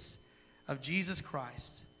forgiveness of Jesus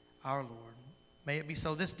Christ, our Lord. May it be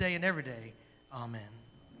so this day and every day. Amen.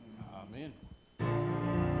 Amen.